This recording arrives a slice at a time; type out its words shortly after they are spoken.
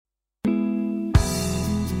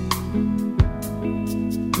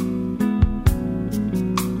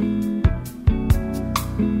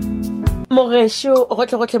Moresho go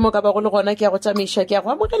tle mo ka ba go le gona ke ya go tsamaisha ke ya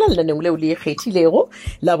go amogela lenaneng le o le kgethilego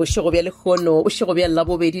la bošego bja lekgono bošego bja la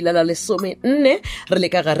bobedi la 14 re le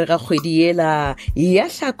ka gare ga kgwedi ela ya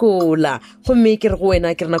Hlakola gomme ke re go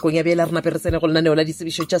wena ke re nakong ya bjela rena persene go lenaneo la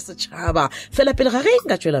ditsebišo tša setšhaba fela pele ga ge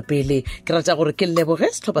nka tšwela pele ke rata gore ke leboge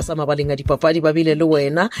setlhopha sa mabaleng a dipapadi ba bile le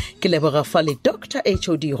wena ke leboga fa le Dr.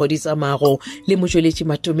 HOD go di tsamago le motšweletši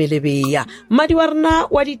matomele beya madi wa rena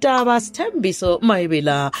wa ditaba Ditsebišo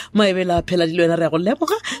maebela phela di lwena re go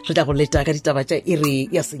leboga re tla go leta ka ditaba tša iri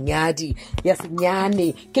ya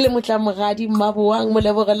senyane ke le motlamogadi maboang mo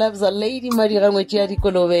leboga labza lady madira ngwetši ya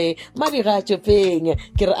dikolobe madira tšopeng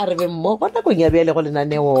ke re a re be mmogo nakong ya bjale go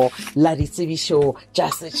lenaneo la ditsebišo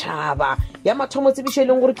tša setšhaba ya mathomo tsebišo e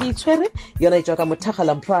leng gore ke itshwere yona e tšwa ka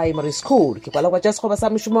Mothagalang Primary School ke kwala kwa tša sekgoba sa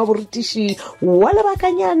mošomo wa borutiši wa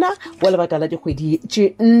lebakanyana wa lebaka la dikgwedi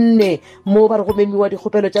tše 4 mo ba re go memiwa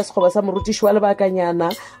dikgopelo tša sekgoba sa morutiši wa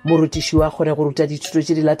lebakanyana morutiši wa kgone go ruta dithuto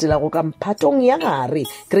tše di latelago ka mphatong ya gare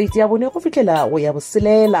grade ya bone go fihlela go ya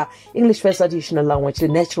boselela English First Additional Language le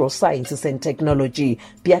Natural Sciences and Technology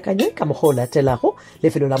piakanye ka mokgwa o latelago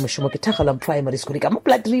lefelo la mošomo ke Mothagalang Primary School ka mo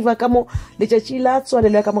Blood River ka mo letšatši la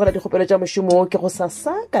tswalelo ya ka mogela dikgopelo tša mošomo ke go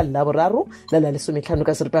sasa ka laboraro la 15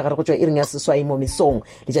 ka seripa gare go tšwa iring ya seswai mo mesong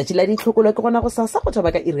letšatši la ditlhokolo ke gona go sasa go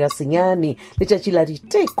thaba ka iri ya senyane letšatši la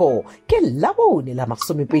diteko ke labone la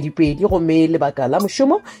 22 gomme lebaka la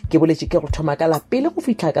mošomo ke boletše ke go thoma ka la pele go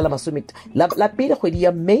fihla ka la pele kgwedi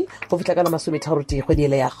ya May go fihla ka la 13 kgwedi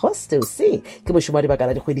ya Agosto ke mošomo wa dibaka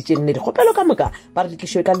la dikgwedi tše 4 dikgopelo ka moka ba re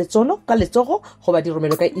ditlišwe ka letsogo go ba di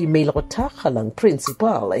romelo ka email go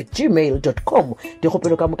thaghalangprincipal@gmail.com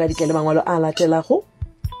dikgopelo ka moka di tle le mangwalo a latelago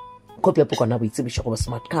kopi ya pokwana boitsebišo go ba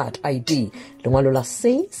smart card ID lengwalo la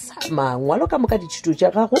SACE mangwalo ka moka dithuto tša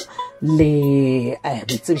gago le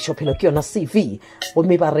boitsebišo phelo ke yona CV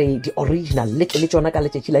gomme ba re di original le tšona ka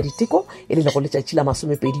letšatši la diteko e le go letšatši la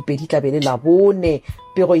 22 tla be le la bone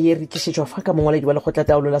pego ye re tlišetšwa fa ka mongwaledi wa lekgotla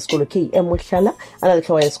taolo la sekolo KM Mohlala a na le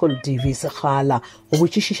tlhogo ya sekolo DV Segala go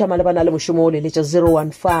botšišiša malebana le mošomo o le letša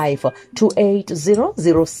 015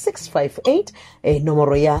 2800658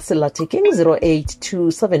 nomoro ya sellathekeng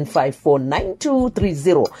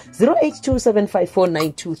 0827549230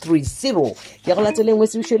 0827549230 ya go lateleng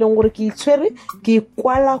wesebišo e leng gore ke itshwere ke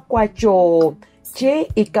kwala kwatšo tše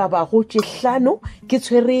e ka bago tše 5 ke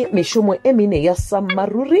tshwere mešomo e mene ya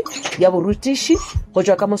sammaruri ya borutiši go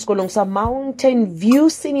tšwa ka mo sekolong sa Mountain View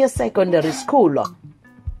Senior Secondary School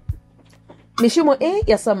mešomo e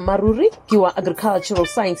ya sammaruri ke wa Agricultural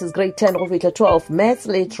Sciences grade 10 go fihla 12 Maths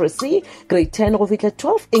Literacy grade 10 go fihla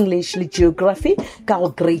 12 English le Geography ka go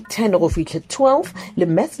grade 10 go fihla 12 le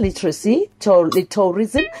Maths Literacy le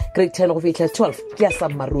Tourism grade 10 go fihla 12 ke ya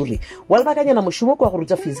sammaruri wa lebakanyana mošomo kwa go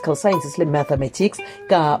ruta Physical Sciences le Mathematics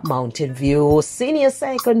ka Mountain View Senior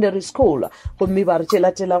Secondary School gomme ba re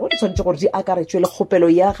tšelatelago di tshwanetse gore di akaretšwe le kgopelo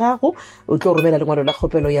ya gago o tlo romela lengwalo la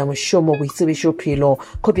kgopelo ya mošomo boitsebišo phelo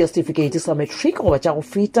copy of certificate sa matric go batša go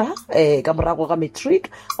feta ka morago ga matric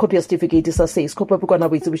copy of certificate sa SACE copy of bukana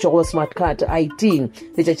boitsebišo go smart card ID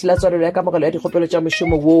letšatši la tswalelo ya kamogelo ya dikgopelo tša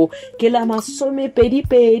mošomo wo ke la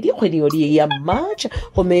 22 kgwedi yodi ya March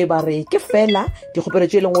gomme ba re ke fela dikgopelo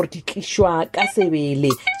tše e leng gore di tlišwa ka sebele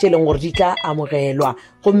tše e leng gore di tla amogelwa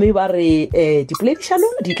gomme ba re dipoledišano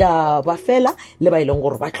di tla ba fela le ba e leng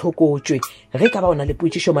gore ba tlhokotšwe ge ka ba ona le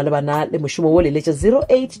poetšišo malebana le mošomo wo le letša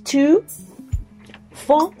 082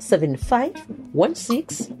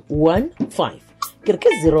 4751615 ke re ke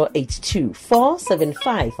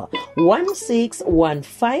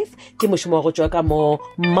 082-475-1615 ke mošomo wa go tšwa ka mo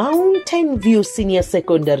Mountain View Senior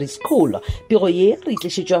Secondary School pego ye re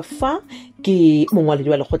itlišetšwa fa ke mongwaledi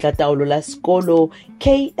wa lekgotla taolo la sekolo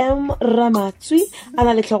KM Ramatswi a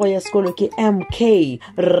na le tlhogo ya sekolo ke MK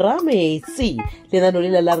Rametsi lenano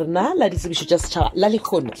le la rena la ditsebišo tša setšhaba la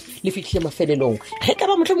lekgono le fihlile mafelelong ge ka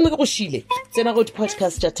ba motlho mongwe ke go šile tsena go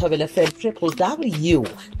di-podcast tša Thobela FM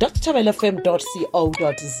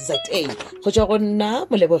www.thobelafm.co.za go tšwa go nna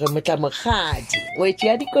moleboge motlamogadi ngwetši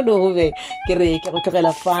ya dikolobe ke re ke go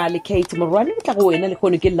tlogela fa le Kate Morwane tla go wena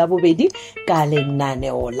lekgono ke la bobedi ka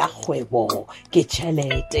lenaneo la kgwebo ke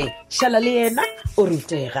tšhelete šala le yena o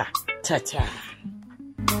rutega thata